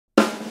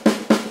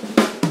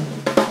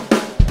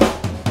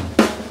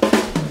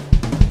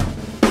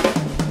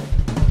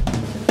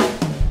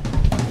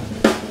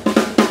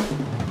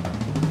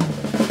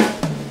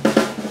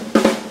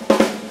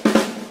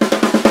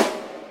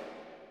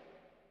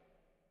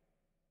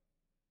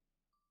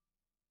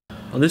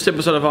On this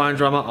episode of Iron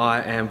Drummer,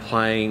 I am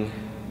playing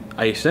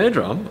a snare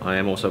drum. I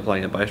am also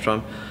playing a bass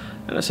drum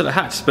and a set of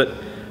hats, but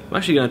I'm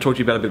actually going to talk to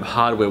you about a bit of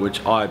hardware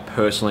which I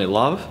personally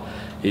love.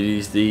 It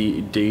is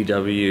the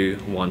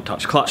DW One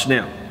Touch Clutch.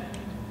 Now,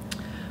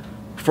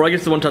 before I get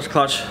to the One Touch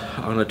Clutch,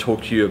 I'm going to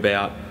talk to you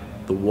about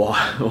the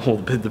why, or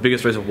the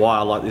biggest reason why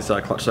I like this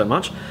clutch so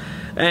much,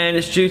 and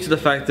it's due to the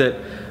fact that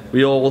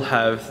we all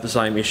have the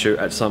same issue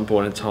at some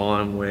point in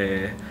time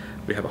where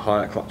we have a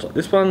hi-hat clutch like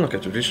this one, like a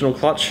traditional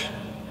clutch,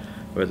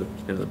 where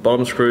the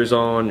bottom screws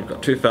on, you've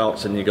got two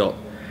felts and you've got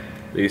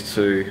these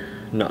two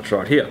nuts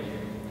right here.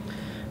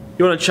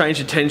 You want to change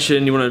the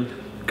tension, you want to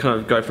kind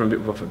of go from a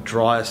bit of a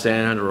drier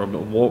sound or a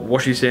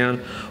washy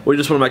sound, or you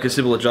just want to make a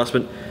simple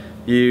adjustment.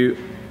 We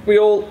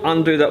all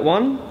undo that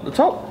one at the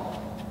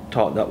top,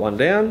 tighten that one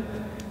down,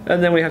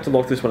 and then we have to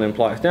lock this one in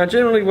place. Now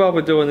generally while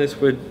we're doing this,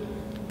 we're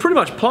pretty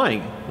much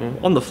playing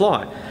on the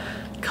fly.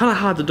 Kind of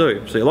hard to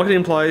do. So you lock it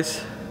in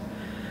place,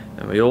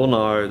 and we all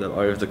know that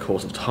over the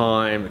course of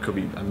time, it could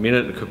be a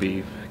minute, it could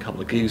be a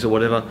couple of gigs or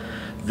whatever,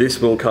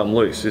 this will come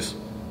loose, this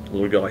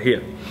little guy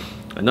here.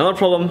 Another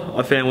problem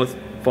I found with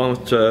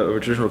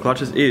traditional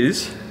clutches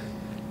is,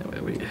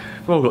 we've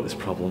all got this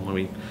problem when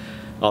we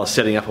are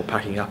setting up or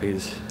packing up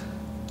is,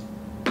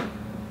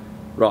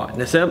 right,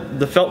 now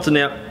the felts are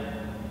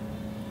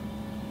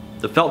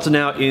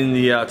now in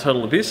the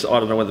total abyss.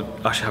 I don't know whether,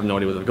 actually I have no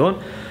idea where they've gone.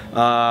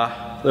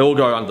 They all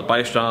go under the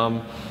bass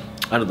drum,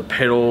 under the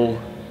pedal,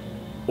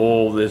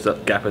 or there's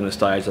that gap in the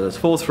stage that it's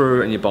fall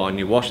through and you buy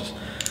new washers.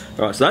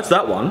 Alright, so that's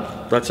that one.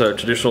 That's a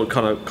traditional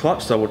kind of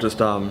clutch, so we'll just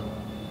get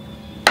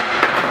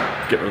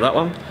rid of that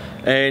one.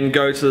 And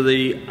go to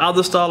the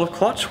other style of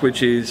clutch,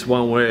 which is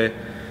one where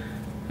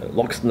it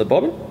locks in the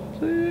bottom.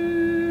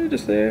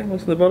 Just there,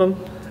 locks in the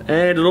bottom.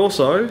 And it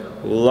also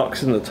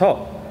locks in the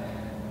top.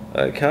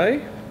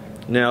 Okay.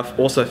 Now I've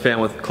also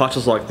found with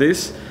clutches like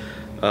this,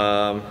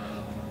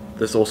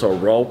 there's also a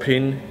roll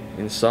pin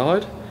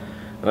inside.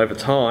 And over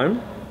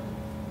time,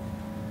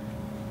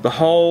 the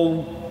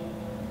whole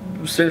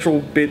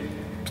central bit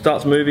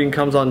starts moving,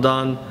 comes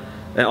undone,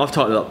 and I've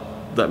tightened it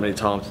up that many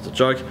times, it's a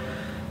joke.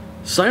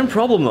 Same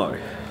problem though.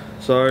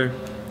 So,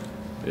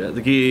 yeah,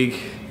 the gig,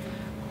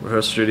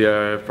 rehearse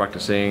studio,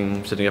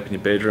 practicing, sitting up in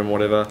your bedroom,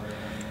 whatever,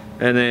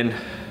 and then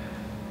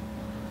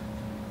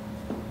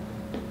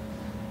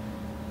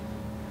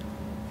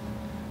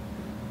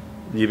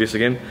the abyss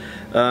again.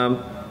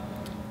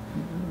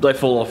 They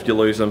fall off, you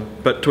lose them.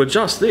 But to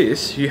adjust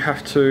this, you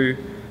have to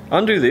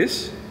undo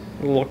this,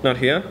 little lock nut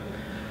here,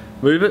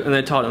 move it and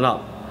then tighten it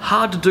up.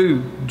 Hard to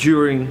do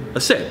during a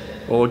set,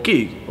 or a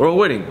gig, or a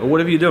wedding, or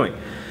whatever you're doing.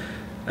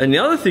 And the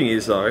other thing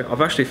is though, I've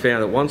actually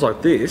found that ones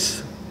like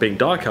this, being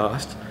die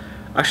cast,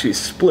 actually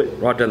split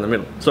right down the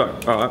middle. So,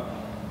 alright,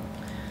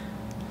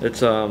 let's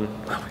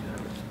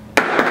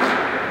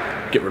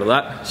get rid of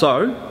that.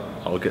 So,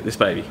 I'll get this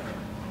baby.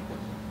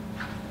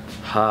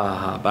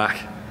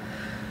 Back.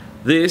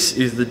 This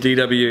is the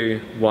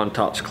DW One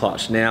Touch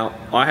Clutch. Now,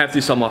 I have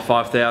this on my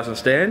 5000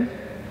 stand.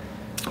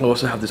 I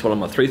also have this one on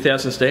my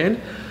 3000 stand,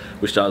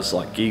 which does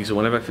like gigs or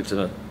whatever, fits in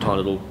a tiny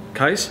little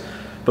case.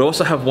 But I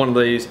also have one of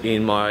these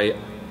in my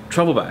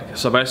travel bag.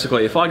 So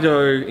basically, if I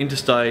go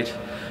interstate,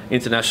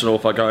 international,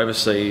 if I go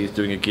overseas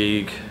doing a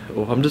gig,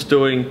 or if I'm just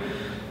doing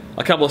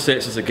a couple of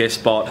sets as a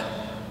guest spot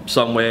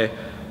somewhere,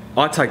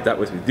 I take that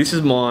with me. This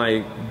is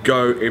my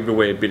go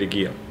everywhere bit of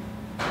gear.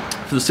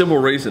 For the simple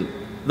reason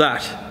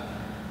that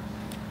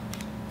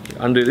you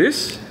undo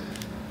this,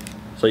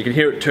 so you can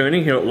hear it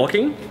turning, hear it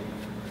locking.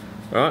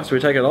 Alright, so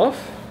we take it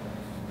off.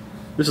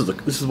 This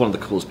is one of the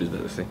coolest bits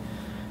about this thing,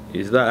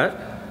 is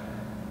that,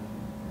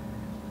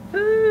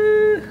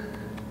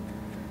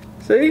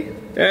 see?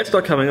 Yeah, it's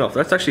not coming off.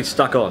 That's actually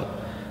stuck on.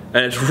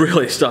 And it's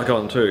really stuck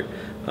on too.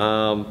 It's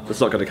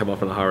not going to come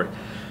off in a hurry.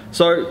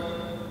 So,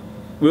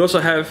 we also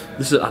have,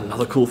 this is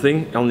another cool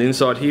thing, on the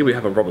inside here we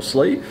have a rubber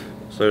sleeve,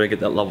 so to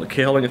get that lovely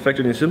key holding effect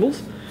on your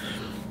cymbals.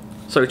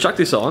 So chuck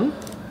this on.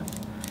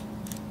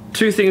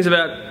 Two things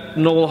about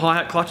normal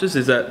hi-hat clutches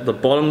is that the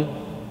bottom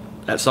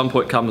at some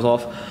point comes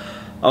off.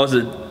 I was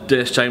at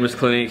Dennis Chambers'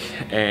 clinic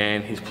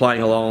and he's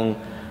playing along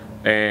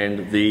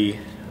and the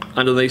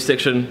underneath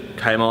section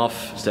came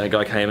off, so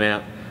guy came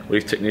out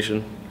with his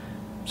technician,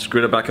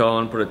 screwed it back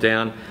on, put it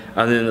down,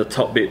 and then the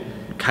top bit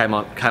came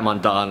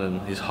undone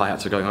and his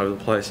hi-hats are going over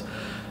the place.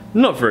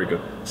 Not very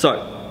good.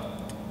 So,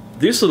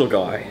 this little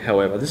guy,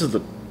 however, this is a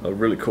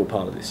really cool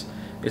part of this,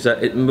 is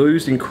that it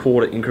moves in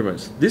quarter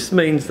increments. This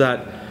means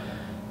that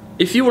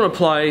if you want to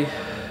play,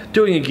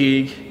 doing a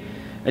gig,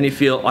 and you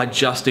feel I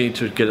just need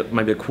to get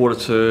maybe a quarter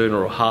turn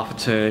or a half a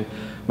turn,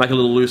 make it a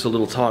little looser, a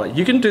little tighter,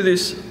 you can do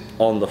this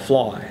on the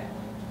fly.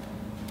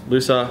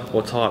 Looser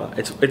or tighter.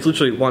 It's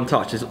literally one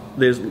touch.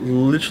 There's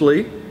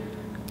literally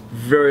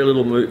very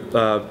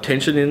little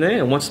tension in there,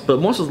 and once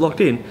it's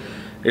locked in,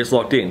 it's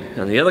locked in.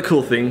 And the other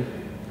cool thing,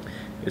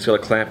 it's got a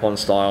clamp-on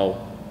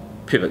style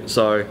pivot.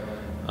 So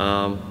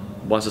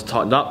once it's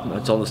tightened up,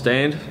 it's on the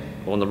stand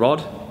or on the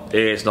rod,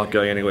 it's not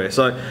going anywhere.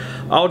 So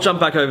I'll jump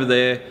back over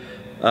there.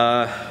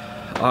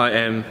 I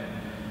am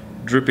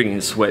dripping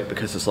in sweat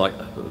because it's like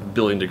a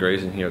billion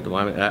degrees in here at the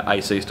moment. Our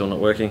AC is still not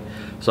working.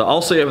 So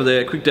I'll see you over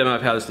there, quick demo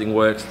of how this thing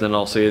works, then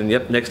I'll see you in the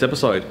next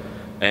episode,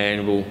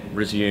 and we'll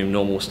resume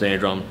normal snare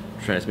drum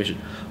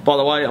transmission. By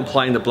the way, I'm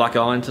playing the black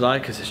iron today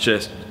because it's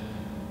just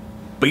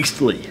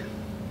beastly.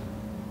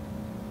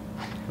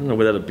 I don't know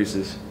where that abyss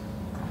is.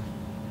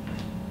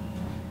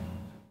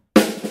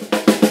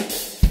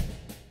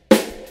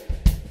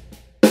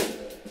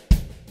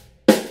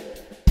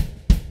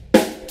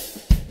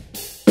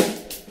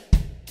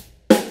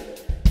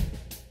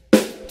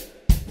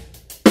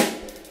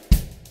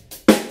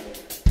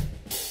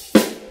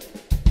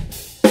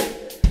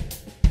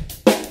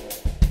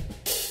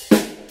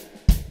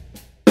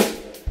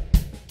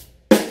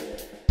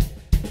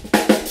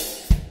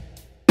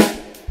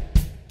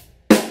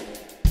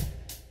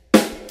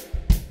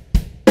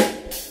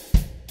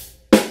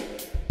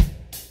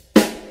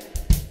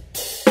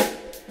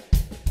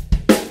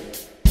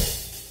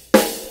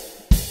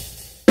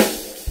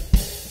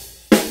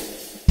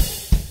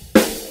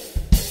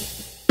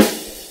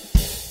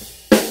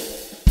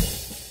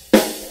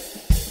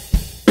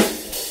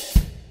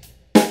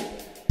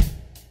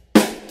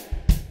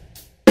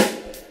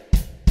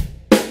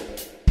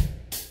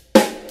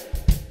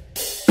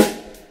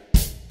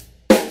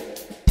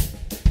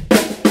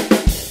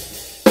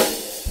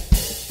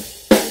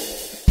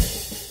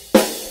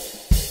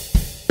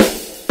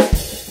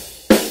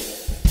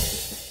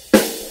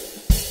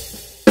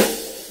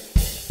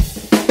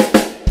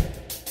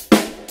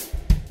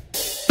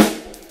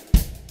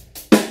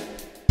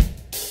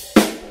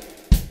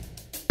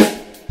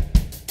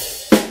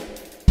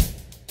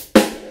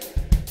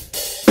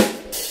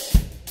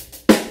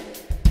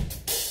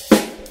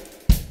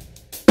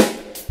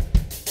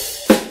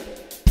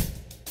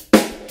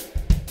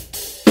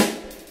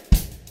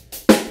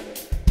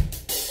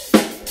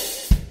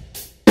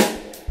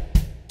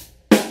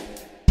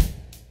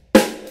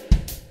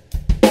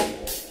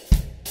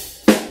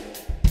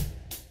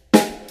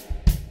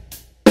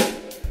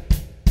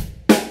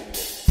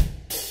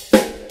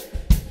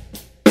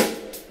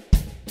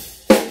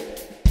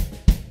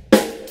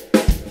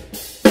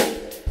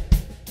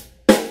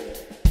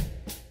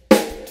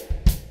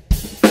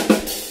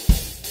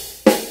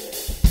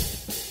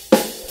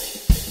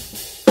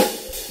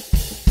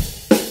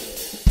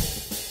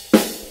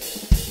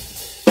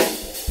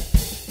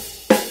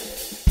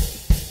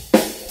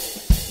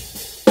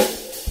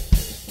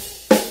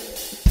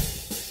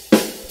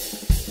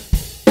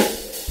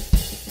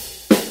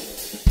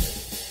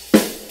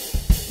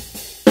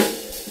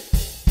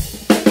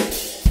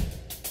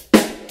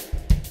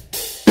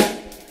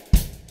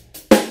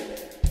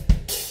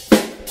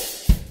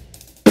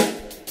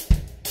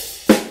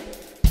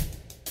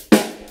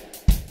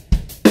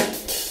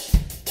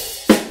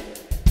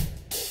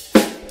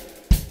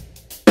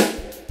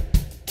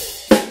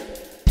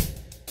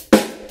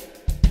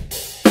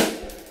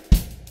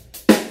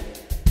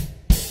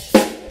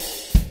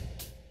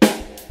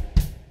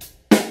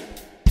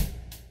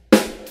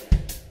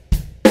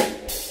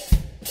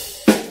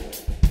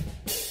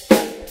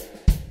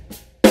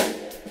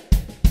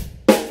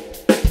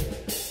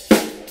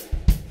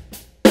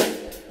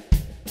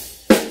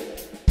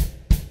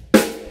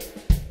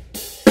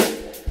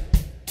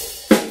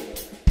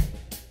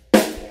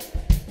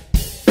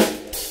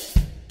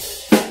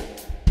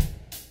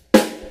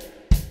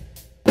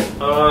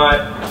 Alright,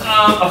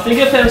 I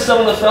think I found some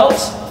of the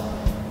felts.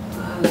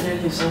 They're down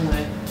here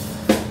somewhere.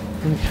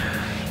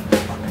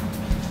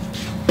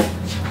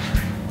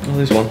 Oh,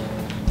 there's one.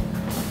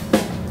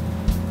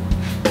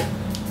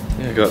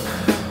 Yeah, I got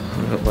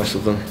most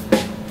of them.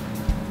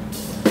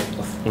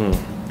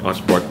 I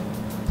just broke.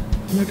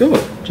 Oh my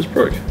god, just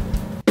broke.